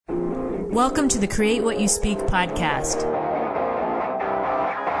Welcome to the Create What You Speak podcast.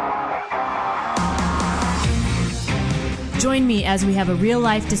 Join me as we have a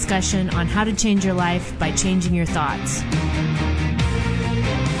real-life discussion on how to change your life by changing your thoughts.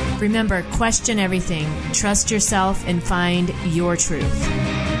 Remember, question everything, trust yourself, and find your truth.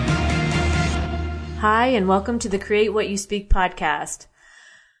 Hi, and welcome to the Create What You Speak podcast.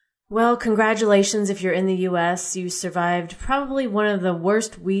 Well, congratulations if you're in the U.S. You survived probably one of the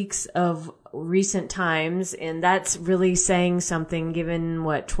worst weeks of recent times, and that's really saying something given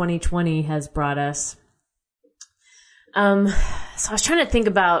what 2020 has brought us. So I was trying to think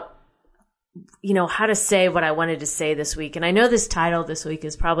about, how to say what I wanted to say this week. And I know this title this week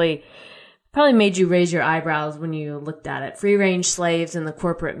is probably made you raise your eyebrows when you looked at it. Free range slaves and the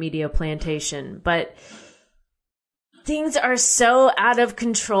corporate media plantation. But things are so out of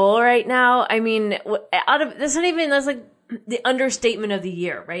control right now. I mean, that's like the understatement of the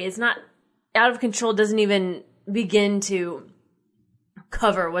year, right? It's not out of control, doesn't even begin to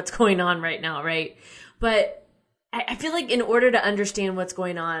cover what's going on right now, right? But I feel like in order to understand what's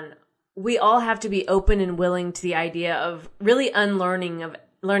going on, we all have to be open and willing to the idea of really unlearning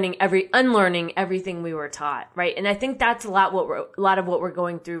everything we were taught, right? And I think that's a lot of what we're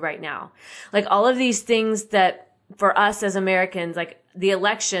going through right now. Like all of these things that for us as Americans, like the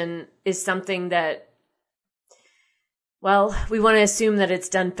election is something that, well, we want to assume that it's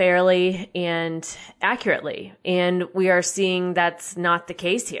done fairly and accurately. And we are seeing that's not the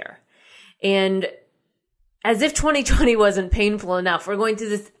case here. And as if 2020 wasn't painful enough, we're going through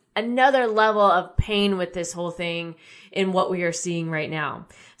this another level of pain with this whole thing in what we are seeing right now.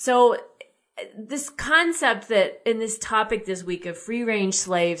 So this concept that in this topic this week of free range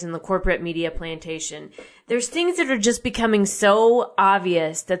slaves and the corporate media plantation, there's things that are just becoming so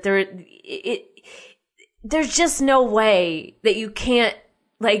obvious that there's just no way that you can't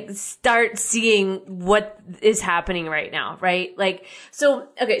start seeing what is happening right now, right? So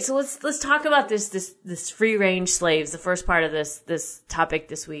let's talk about this free range slaves, the first part of this topic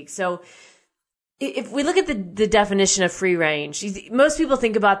this week. So if we look at the definition of free range, most people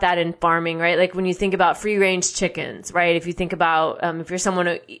think about that in farming, right? Like when you think about free range chickens, right? If you think about, if you're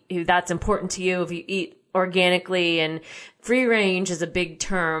someone who that's important to you, if you eat organically, and free range is a big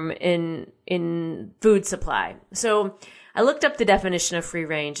term in food supply. So I looked up the definition of free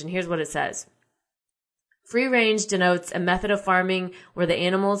range, and here's what it says. Free range denotes a method of farming where the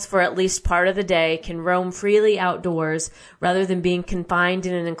animals for at least part of the day can roam freely outdoors rather than being confined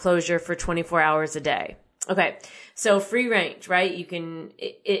in an enclosure for 24 hours a day. Okay, so free range, right? You can,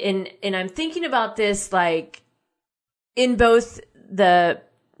 and I'm thinking about this in both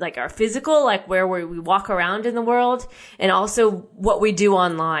our physical, where we walk around in the world, and also what we do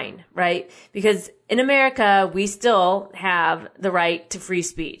online, right? Because in America, we still have the right to free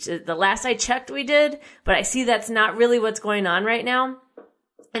speech. The last I checked, we did, but I see that's not really what's going on right now.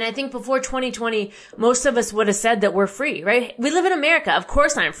 And I think before 2020, most of us would have said that we're free, right? We live in America. Of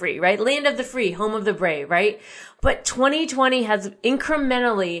course I'm free, right? Land of the free, home of the brave, right? But 2020 has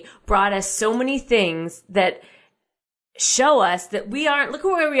incrementally brought us so many things that show us that we aren't, look at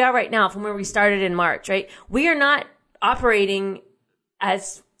where we are right now from where we started in March, right? We are not operating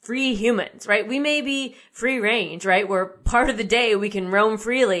as free humans, right? We may be free range, right? Where part of the day we can roam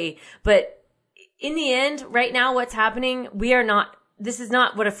freely, but in the end, right now, what's happening, this is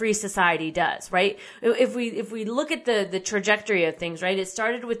not what a free society does, right? If we look at the trajectory of things, right? It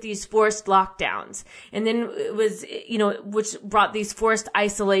started with these forced lockdowns, and then it was, which brought these forced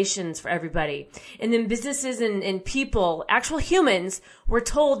isolations for everybody. And then businesses and people, actual humans, were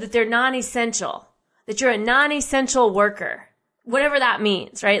told that they're non-essential, that you're a non-essential worker, whatever that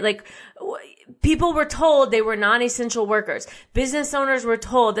means, right? People were told they were non-essential workers. Business owners were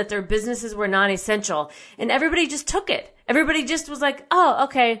told that their businesses were non-essential, and everybody just took it. Everybody just was like, oh,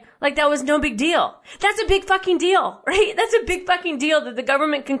 okay. That was no big deal. That's a big fucking deal, right? That's a big fucking deal that the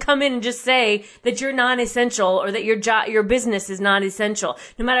government can come in and just say that you're non-essential or that your business is non-essential.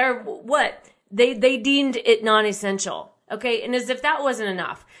 No matter what, they deemed it non-essential. Okay. And as if that wasn't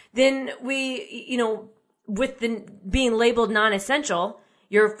enough, then we, with the being labeled non-essential,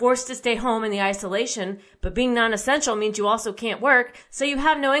 you're forced to stay home in the isolation, but being non-essential means you also can't work, so you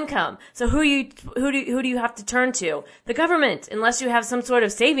have no income. So who do you have to turn to? The government, unless you have some sort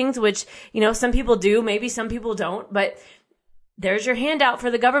of savings, which, some people do, maybe some people don't, but there's your handout for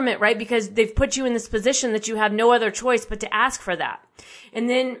the government, right? Because they've put you in this position that you have no other choice but to ask for that. And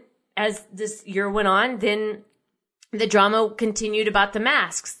then as this year went on, then the drama continued about the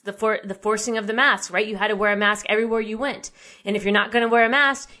masks, the forcing of the mask, right? You had to wear a mask everywhere you went. And if you're not going to wear a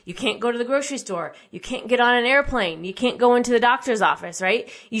mask, you can't go to the grocery store. You can't get on an airplane. You can't go into the doctor's office, right?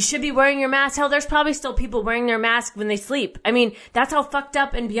 You should be wearing your mask. Hell, there's probably still people wearing their mask when they sleep. I mean, that's how fucked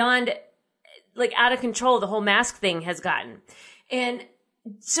up and beyond, like, out of control the whole mask thing has gotten. And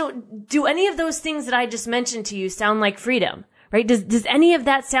so do any of those things that I just mentioned to you sound like freedom, right? Does any of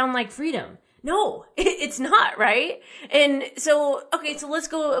that sound like freedom? No, it's not, right? And so, okay, so let's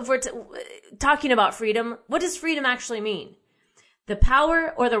go over to talking about freedom. What does freedom actually mean? The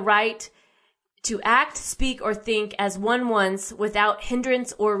power or the right to act, speak, or think as one wants without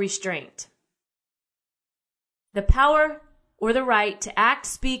hindrance or restraint. The power or the right to act,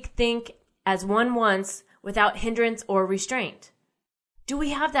 speak, think as one wants without hindrance or restraint. Do we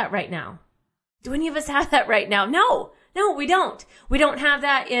have that right now? Do any of us have that right now? No, we don't. We don't have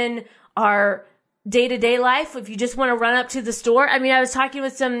that in our day-to-day life. If you just want to run up to the store. I mean, I was talking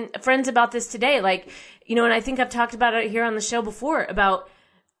with some friends about this today, like, you know, and I think I've talked about it here on the show before, about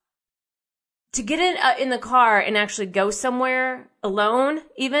to get in the car and actually go somewhere alone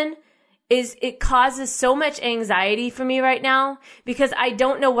even it causes so much anxiety for me right now, because I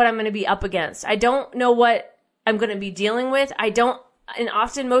don't know what I'm going to be up against. I don't know what I'm going to be dealing with. And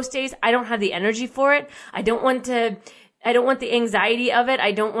often most days I don't have the energy for it. I don't want the anxiety of it.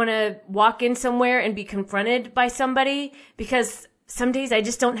 I don't want to walk in somewhere and be confronted by somebody, because some days I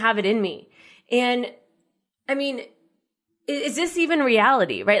just don't have it in me. And I mean, is this even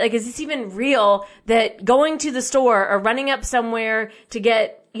reality, right? Like, is this even real that going to the store or running up somewhere to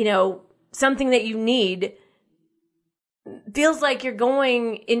get, you know, something that you need feels like you're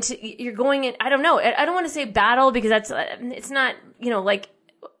going in, I don't know. I don't want to say battle, because it's not, you know, like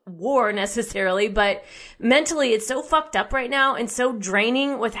war necessarily, but mentally it's so fucked up right now and so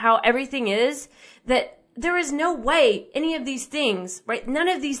draining with how everything is, that there is no way any of these things, right? None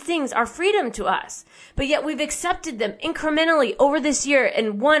of these things are freedom to us, but yet we've accepted them incrementally over this year,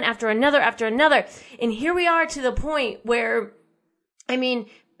 and one after another after another. And here we are to the point where, I mean,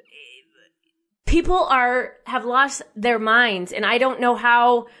 people have lost their minds, and I don't know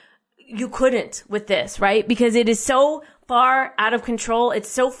how you couldn't with this, right? Because it is so far out of control. It's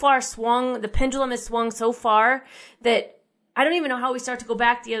so far swung. The pendulum has swung so far that I don't even know how we start to go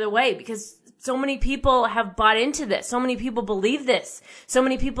back the other way, because so many people have bought into this. So many people believe this. So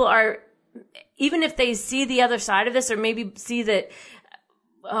many people are, even if they see the other side of this, or maybe see that,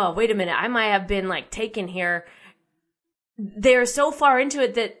 oh, wait a minute, I might have been like taken here. They're so far into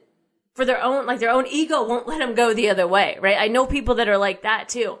it that for their own ego won't let them go the other way, right? I know people that are like that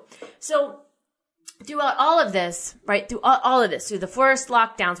too. So throughout all of this, right, through the forced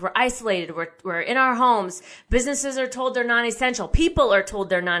lockdowns, we're isolated, we're in our homes, businesses are told they're non-essential, people are told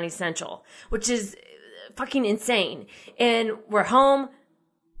they're non-essential, which is fucking insane. And we're home,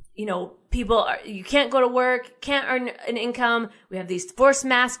 you know, you can't go to work, can't earn an income, we have these forced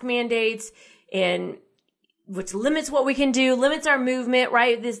mask mandates, and which limits what we can do, limits our movement,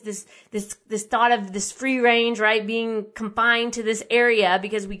 right? This thought of this free range, right? Being confined to this area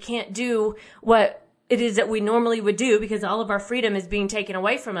because we can't do what it is that we normally would do, because all of our freedom is being taken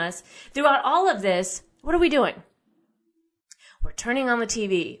away from us. Throughout all of this, what are we doing? We're turning on the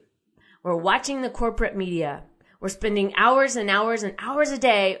TV. We're watching the corporate media. We're spending hours and hours and hours a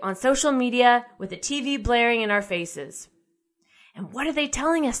day on social media with the TV blaring in our faces. And what are they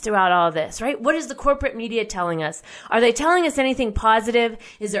telling us throughout all of this, right? What is the corporate media telling us? Are they telling us anything positive?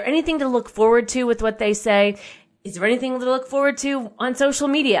 Is there anything to look forward to with what they say? Is there anything to look forward to on social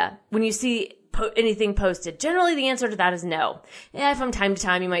media when you see anything posted? Generally, the answer to that is no. Yeah, from time to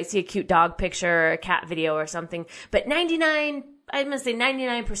time, you might see a cute dog picture or a cat video or something. But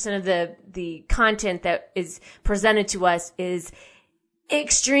 99% of the content that is presented to us is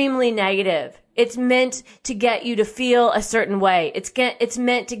extremely negative. It's meant to get you to feel a certain way. It's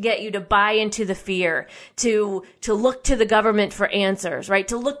meant to get you to buy into the fear, to look to the government for answers, right?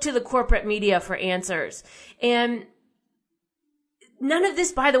 To look to the corporate media for answers. And none of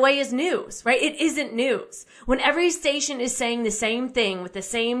this, by the way, is news, right? It isn't news. When every station is saying the same thing with the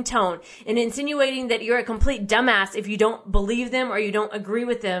same tone and insinuating that you're a complete dumbass if you don't believe them or you don't agree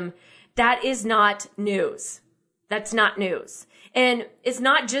with them, that is not news. That's not news. And it's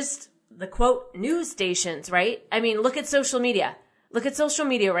not just the quote news stations, right? I mean, look at social media. Look at social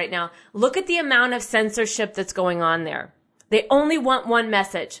media right now. Look at the amount of censorship that's going on there. They only want one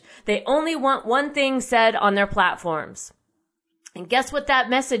message. They only want one thing said on their platforms. And guess what that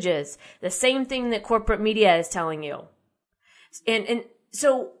message is? The same thing that corporate media is telling you. And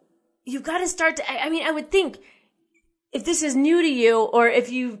so you've got to start to, I would think if this is new to you, or if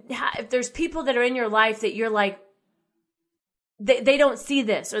there's people that are in your life that you're like, they don't see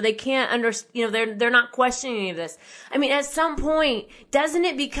this, or they can't understand, they're not questioning any of this. I mean, at some point, doesn't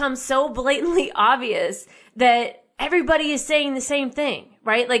it become so blatantly obvious that everybody is saying the same thing,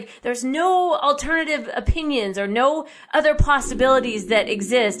 right? Like, there's no alternative opinions or no other possibilities that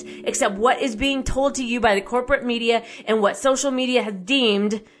exist except what is being told to you by the corporate media and what social media has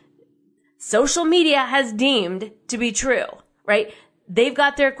deemed to be true, right? They've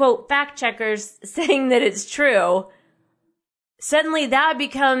got their, quote, fact checkers saying that it's true. Suddenly that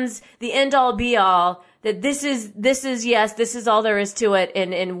becomes the end all be all, that this is yes, this is all there is to it,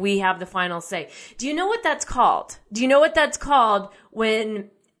 and we have the final say. Do you know what that's called? Do you know what that's called when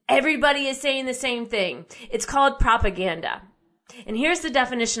everybody is saying the same thing? It's called propaganda. And here's the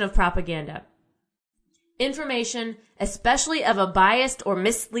definition of propaganda. Information, especially of a biased or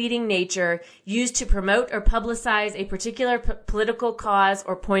misleading nature, used to promote or publicize a particular political cause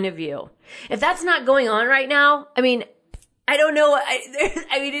or point of view. If that's not going on right now, I mean, I don't know.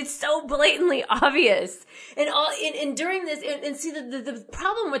 I mean, it's so blatantly obvious. And during this, and see the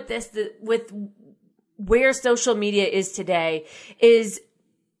problem with this, with where social media is today, is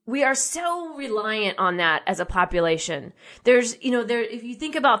we are so reliant on that as a population. There's, if you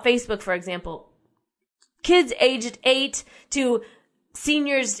think about Facebook, for example, kids aged 8 to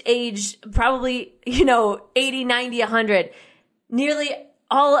seniors aged probably, 80, 90, 100. Nearly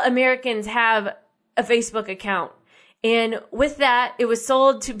all Americans have a Facebook account. And with that, it was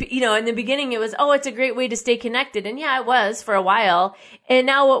sold to, in the beginning it was, it's a great way to stay connected. And yeah, it was for a while. And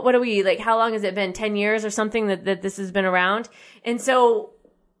now what are we, like, how long has it been? 10 years or something that this has been around? And so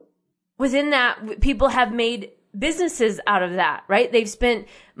within that, people have made businesses out of that, right? They've spent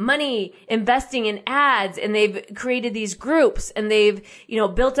money investing in ads, and they've created these groups, and they've,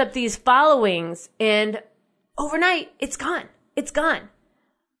 built up these followings, and overnight it's gone. It's gone.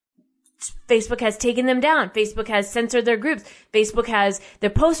 Facebook has taken them down. Facebook has censored their groups. Facebook has, their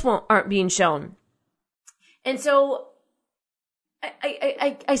posts aren't being shown. And so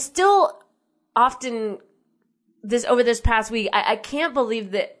I still often, over this past week, I can't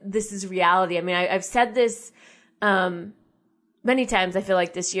believe that this is reality. I mean, I've said this many times, I feel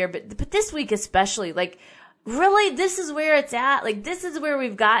like, this year, but this week especially, like, really, this is where it's at. Like, this is where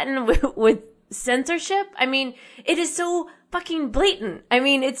we've gotten with censorship. I mean, it is so fucking blatant. I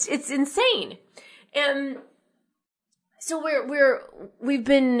mean, it's insane. And so we've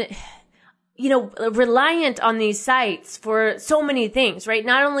been, reliant on these sites for so many things, right?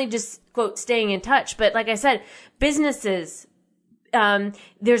 Not only just, quote, staying in touch, but like I said, businesses,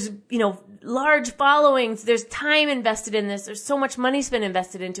 there's, large followings, there's time invested in this, there's so much money's been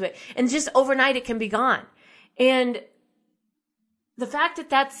invested into it, and just overnight it can be gone. And the fact that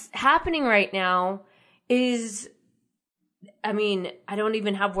that's happening right now is, I mean, I don't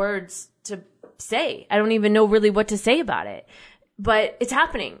even have words to say. I don't even know really what to say about it. But it's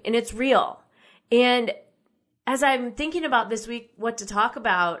happening, and it's real. And as I'm thinking about this week what to talk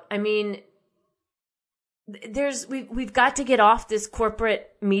about, I mean, we've got to get off this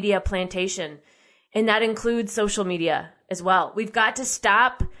corporate media plantation, and that includes social media as well. We've got to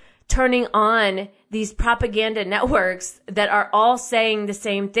stop turning on these propaganda networks that are all saying the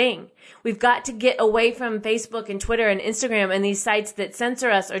same thing. We've got to get away from Facebook and Twitter and Instagram and these sites that censor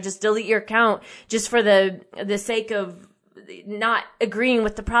us or just delete your account just for the sake of not agreeing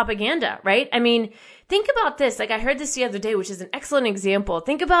with the propaganda, right? I mean, think about this. Like, I heard this the other day, which is an excellent example.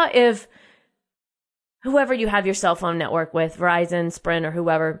 Think about if whoever you have your cell phone network with, Verizon, Sprint, or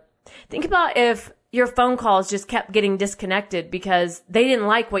whoever, think about if your phone calls just kept getting disconnected because they didn't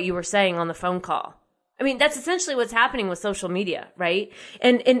like what you were saying on the phone call. I mean, that's essentially what's happening with social media, right?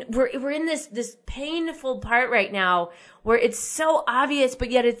 And we're in this painful part right now where it's so obvious,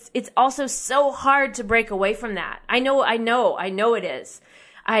 but yet it's also so hard to break away from that. I know it is.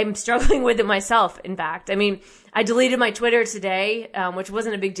 I'm struggling with it myself, in fact. I mean, I deleted my Twitter today, which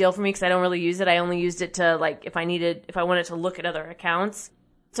wasn't a big deal for me because I don't really use it. I only used it to, like, if I wanted to look at other accounts.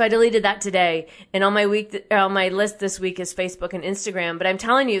 So I deleted that today, and on my list this week is Facebook and Instagram. But I'm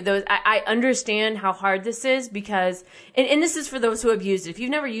telling you, I understand how hard this is because, and this is for those who have used it. If you've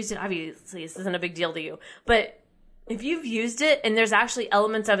never used it, obviously this isn't a big deal to you. But if you've used it and there's actually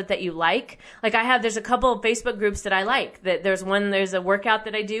elements of it that you like there's a couple of Facebook groups that I like. There's a workout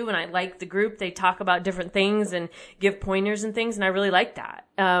that I do, and I like the group. They talk about different things and give pointers and things, and I really like that.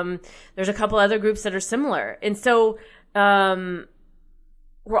 There's a couple other groups that are similar, and so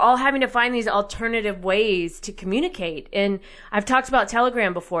we're all having to find these alternative ways to communicate. And I've talked about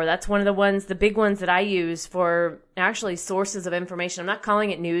Telegram before. That's one of the big ones that I use for actually sources of information. I'm not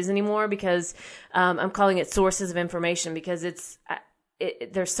calling it news anymore because I'm calling it sources of information because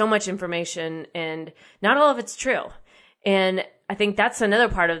there's so much information and not all of it's true. And I think that's another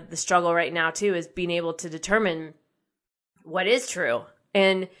part of the struggle right now too, is being able to determine what is true.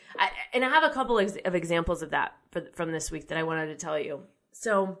 And I have a couple of examples of that from this week that I wanted to tell you.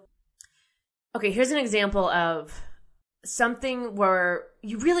 So, okay, here's an example of something where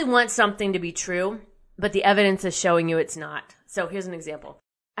you really want something to be true, but the evidence is showing you it's not. So here's an example.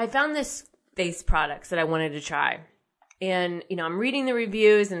 I found this face products that I wanted to try. And, I'm reading the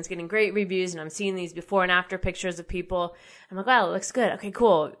reviews and it's getting great reviews and I'm seeing these before and after pictures of people. I'm like, wow, it looks good. Okay,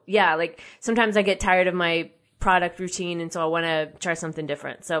 cool. Yeah, like sometimes I get tired of my product routine and so I want to try something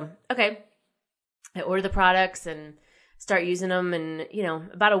different. So, okay, I order the products and start using them. And,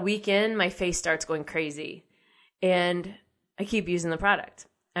 about a week in, my face starts going crazy. And I keep using the product.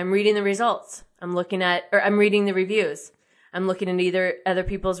 I'm reading the results. I'm reading the reviews. I'm looking at other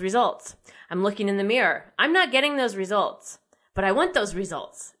people's results. I'm looking in the mirror. I'm not getting those results, but I want those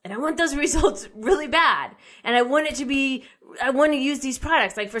results. And I want those results really bad. And I want to use these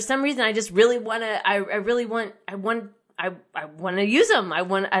products. Like for some reason, I just really want to, I want to use them.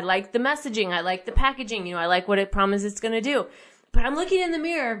 I like the messaging. I like the packaging. I like what it promises it's going to do. But I'm looking in the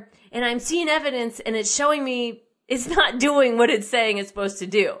mirror and I'm seeing evidence and it's showing me it's not doing what it's saying it's supposed to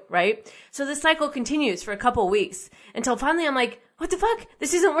do, right? So the cycle continues for a couple weeks until finally I'm like, what the fuck?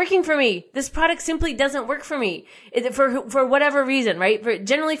 This isn't working for me. This product simply doesn't work for me for whatever reason, right?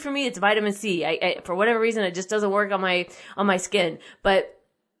 Generally for me, it's vitamin C. For whatever reason, it just doesn't work on my skin. But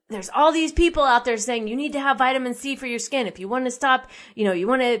there's all these people out there saying you need to have vitamin C for your skin. If you want to stop, you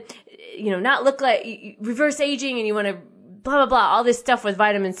want to, not look like reverse aging and you want to blah, blah, blah, all this stuff with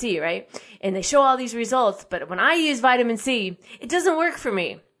vitamin C, right? And they show all these results. But when I use vitamin C, it doesn't work for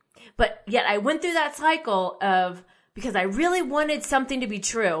me. But yet I went through that cycle because I really wanted something to be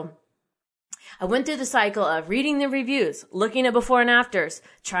true. I went through the cycle of reading the reviews, looking at before and afters,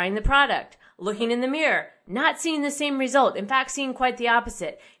 trying the product, looking in the mirror, not seeing the same result. In fact, seeing quite the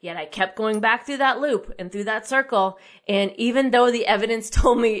opposite. Yet I kept going back through that loop and through that circle. And even though the evidence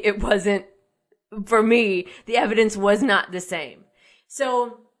told me it wasn't for me, the evidence was not the same.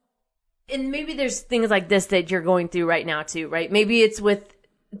 So, and maybe there's things like this that you're going through right now too, right? Maybe it's with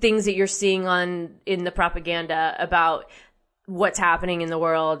things that you're seeing in the propaganda about what's happening in the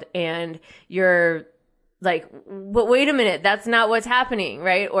world and you're like, but wait a minute, that's not what's happening,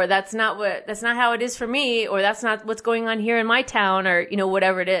 right? Or that's not how it is for me, or that's not what's going on here in my town, or,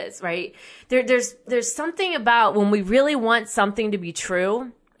 whatever it is, right? There's something about when we really want something to be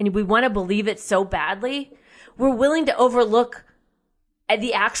true and we want to believe it so badly, we're willing to overlook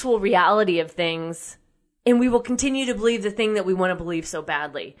the actual reality of things. And we will continue to believe the thing that we want to believe so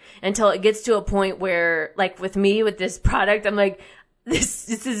badly until it gets to a point where, like with me, with this product, I'm like, this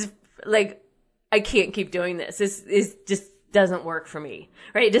is like, I can't keep doing this. This is just doesn't work for me,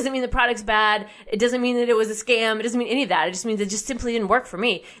 right? It doesn't mean the product's bad. It doesn't mean that it was a scam. It doesn't mean any of that. It just means it just simply didn't work for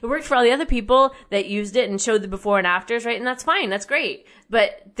me. It worked for all the other people that used it and showed the before and afters, right? And that's fine. That's great.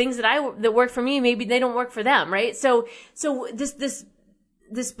 But things that work for me, maybe they don't work for them, right? So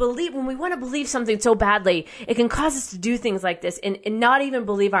this belief, when we want to believe something so badly, it can cause us to do things like this and not even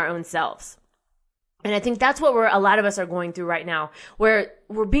believe our own selves. And I think that's what a lot of us are going through right now, where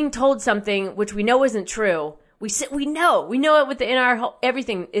we're being told something which we know isn't true. We know it within our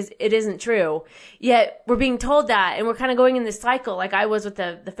everything it isn't true. Yet we're being told that, and we're kind of going in this cycle, like I was with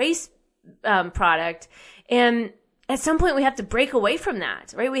the face product. And at some point we have to break away from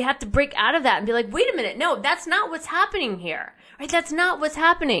that, right? We have to break out of that and be like, wait a minute, no, that's not what's happening here, right? That's not what's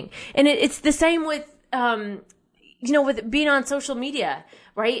happening. And it's the same with, with being on social media,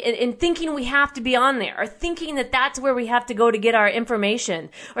 right? And thinking we have to be on there, or thinking that that's where we have to go to get our information,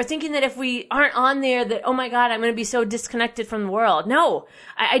 or thinking that if we aren't on there that, oh my God, I'm going to be so disconnected from the world. No,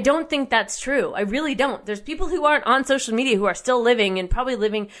 I don't think that's true. I really don't. There's people who aren't on social media who are still living and probably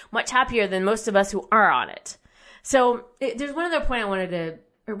living much happier than most of us who are on it. So there's one other point one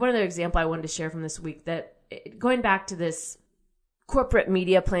other example I wanted to share from this week, that going back to this corporate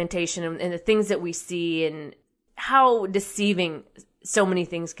media plantation and the things that we see and how deceiving so many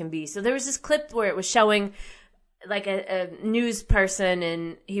things can be. So there was this clip where it was showing like a news person,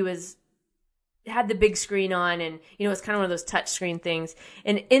 and he had the big screen on, and it's kind of one of those touch screen things.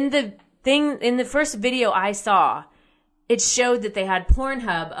 And in the first video I saw, it showed that they had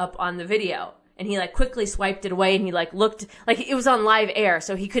Pornhub up on the video. And he like quickly swiped it away, and he like looked like it was on live air,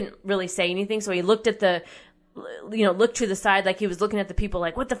 so he couldn't really say anything. So he looked at looked to the side, like he was looking at the people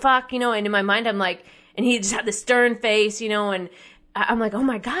like, what the fuck, and in my mind I'm like, and he just had this stern face, and I'm like, oh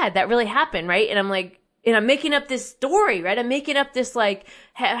my God, that really happened, right? And I'm like, and I'm making up this story, right? I'm making up this like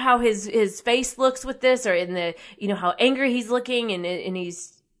how his face looks with this, or in the, how angry he's looking, and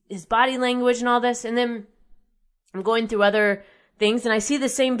his body language and all this. And then I'm going through other things and I see the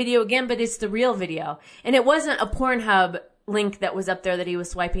same video again, but it's the real video. And it wasn't a Pornhub link that was up there that he was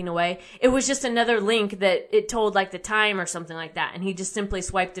swiping away. It was just another link that it told like the time or something like that. And he just simply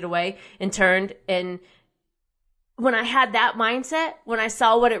swiped it away and turned. And when I had that mindset, when I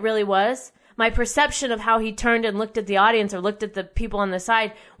saw what it really was, my perception of how he turned and looked at the audience or looked at the people on the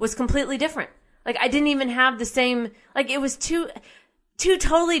side was completely different. Like I didn't even have the same, like it was two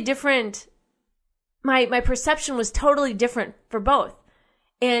totally different. My perception was totally different for both.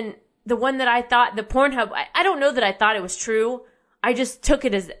 And the one that I thought, the Pornhub, I don't know that I thought it was true. I just took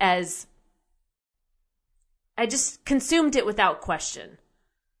it as I just consumed it without question.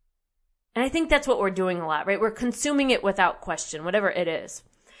 And I think that's what we're doing a lot, right? We're consuming it without question, whatever it is.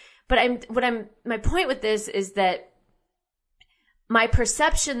 But my point with this is that my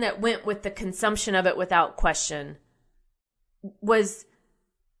perception that went with the consumption of it without question was,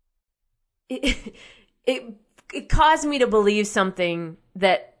 it caused me to believe something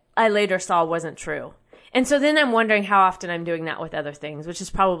that I later saw wasn't true. And so then I'm wondering how often I'm doing that with other things, which is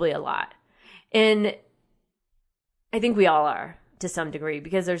probably a lot. And I think we all are to some degree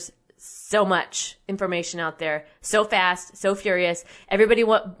because there's so much information out there, so fast, so furious. Everybody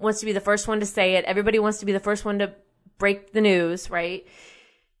wants to be the first one to say it. Everybody wants to be the first one to break the news, right?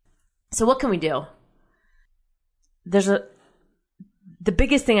 So what can we do? The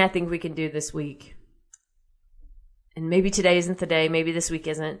biggest thing I think we can do this week, and maybe today isn't the day, maybe this week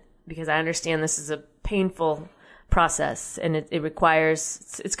isn't, because I understand this is a painful process and it's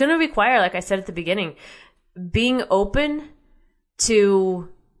going to require, like I said at the beginning, being open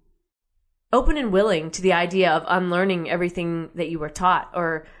and willing to the idea of unlearning everything that you were taught,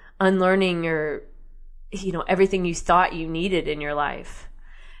 or unlearning or, everything you thought you needed in your life.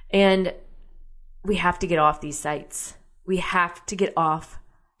 And we have to get off these sites. We have to get off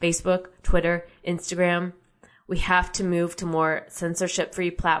Facebook, Twitter, Instagram. We have to move to more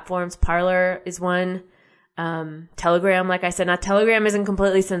censorship-free platforms. Parler is one. Telegram, like I said, now Telegram isn't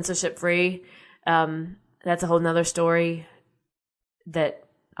completely censorship-free. That's a whole nother story that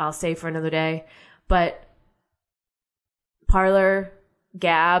I'll save for another day. But Parler,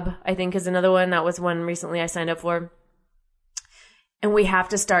 Gab, I think is another one. That was one recently I signed up for. And we have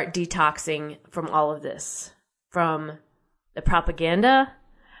to start detoxing from all of this. From the propaganda,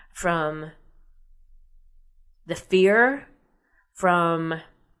 from the fear, from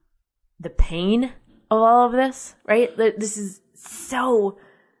the pain of all of this, right? This is so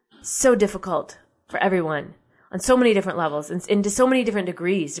difficult for everyone on so many different levels and to so many different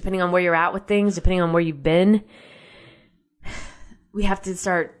degrees, depending on where you're at with things, depending on where you've been. We have to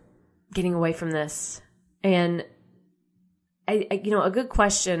start getting away from this. And a good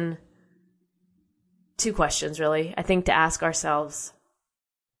question, two questions really, I think, to ask ourselves.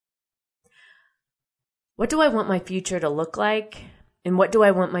 What do I want my future to look like? And what do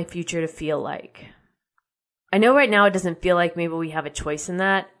I want my future to feel like? I know right now it doesn't feel like maybe we have a choice in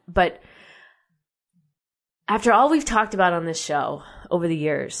that, but after all we've talked about on this show over the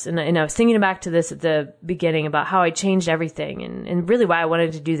years, and I was thinking back to this at the beginning about how I changed everything and really why I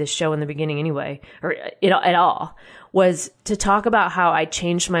wanted to do this show in the beginning anyway, or at all, was to talk about how I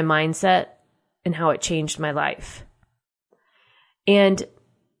changed my mindset and how it changed my life. And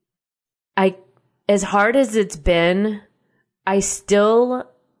as hard as it's been, I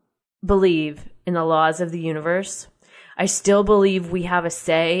still believe in the laws of the universe. I still believe we have a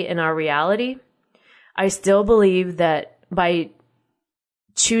say in our reality. I still believe that by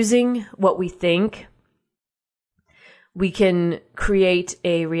choosing what we think, we can create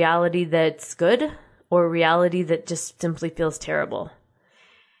a reality that's good or a reality that just simply feels terrible.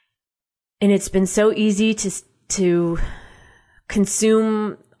 And it's been so easy to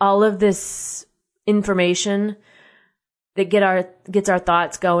consume all of this information that gets our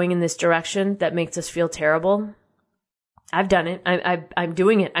thoughts going in this direction that makes us feel terrible. I've done it. I'm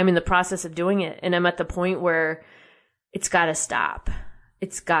doing it. I'm in the process of doing it. And I'm at the point where it's got to stop.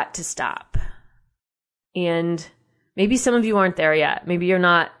 It's got to stop. And maybe some of you aren't there yet. Maybe you're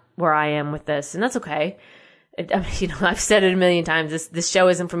not where I am with this, and that's okay. I've said it a million times. This show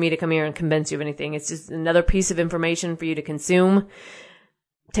isn't for me to come here and convince you of anything. It's just another piece of information for you to consume.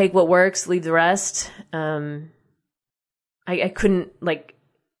 Take what works, leave the rest. I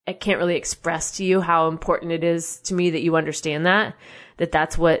can't really express to you how important it is to me that you understand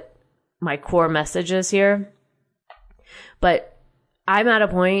that's what my core message is here. But I'm at a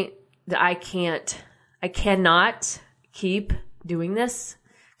point that I cannot keep doing this,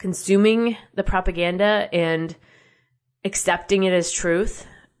 consuming the propaganda and accepting it as truth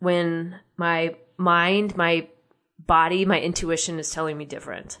when my mind, my body, my intuition is telling me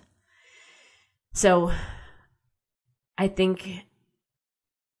different. So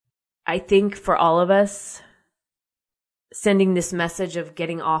I think for all of us, sending this message of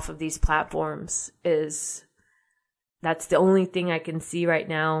getting off of these platforms that's the only thing I can see right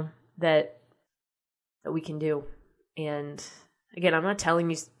now that we can do. And again, I'm not telling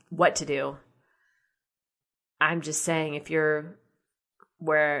you what to do. I'm just saying, if you're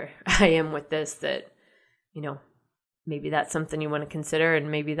where I am with this, that, maybe that's something you want to consider, and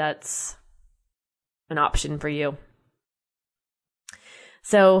maybe that's an option for you.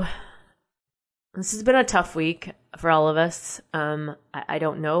 So this has been a tough week for all of us. I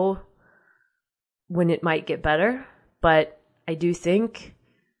don't know when it might get better, but I do think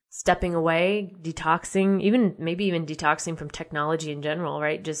stepping away, detoxing, maybe even detoxing from technology in general,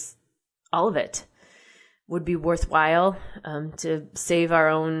 right? Just all of it would be worthwhile to save our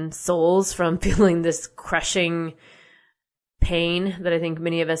own souls from feeling this crushing pain that I think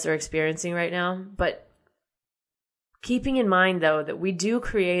many of us are experiencing right now. But keeping in mind, though, that we do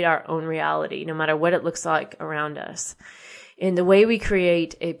create our own reality, no matter what it looks like around us. And the way we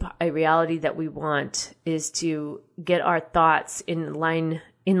create a reality that we want is to get our thoughts in line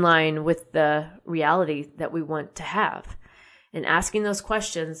with the reality that we want to have. And asking those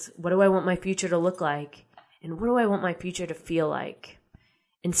questions, what do I want my future to look like? And what do I want my future to feel like?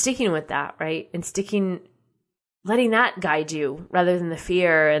 And sticking with that, right? And letting that guide you rather than the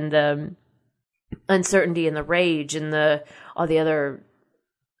fear and the uncertainty and the rage and all the other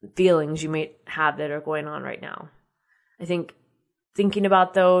feelings you might have that are going on right now. I think thinking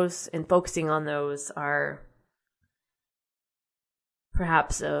about those and focusing on those are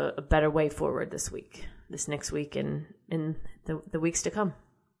perhaps a better way forward this next week, and in the weeks to come.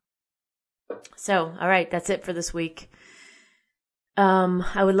 So, all right, that's it for this week.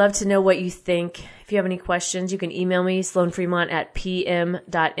 I would love to know what you think. If you have any questions, you can email me,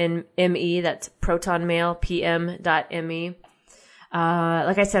 sloanfremont@pm.me. That's protonmail, pm.me.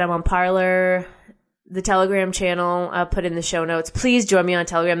 Like I said, I'm on Parler, the Telegram channel. I'll put in the show notes. Please join me on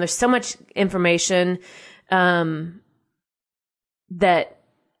Telegram. There's so much information that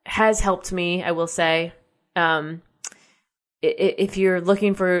has helped me, I will say. If you're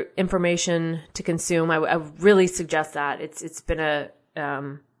looking for information to consume, I really suggest that. It's been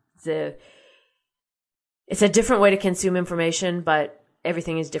it's a different way to consume information, but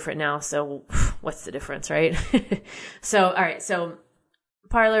everything is different now. So what's the difference, right? So, all right. So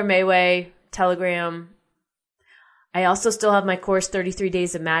Parler, Mayway, Telegram. I also still have my course, 33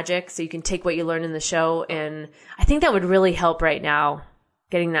 Days of Magic. So you can take what you learn in the show. And I think that would really help right now.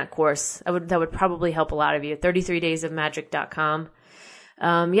 Getting that course, that would probably help a lot of you. 33daysofmagic.com.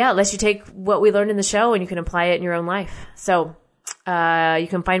 Unless you take what we learned in the show and you can apply it in your own life. So you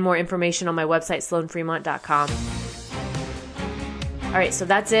can find more information on my website, sloanfremont.com. All right, so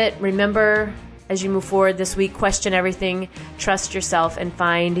that's it. Remember, as you move forward this week, question everything, trust yourself, and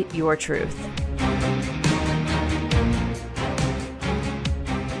find your truth.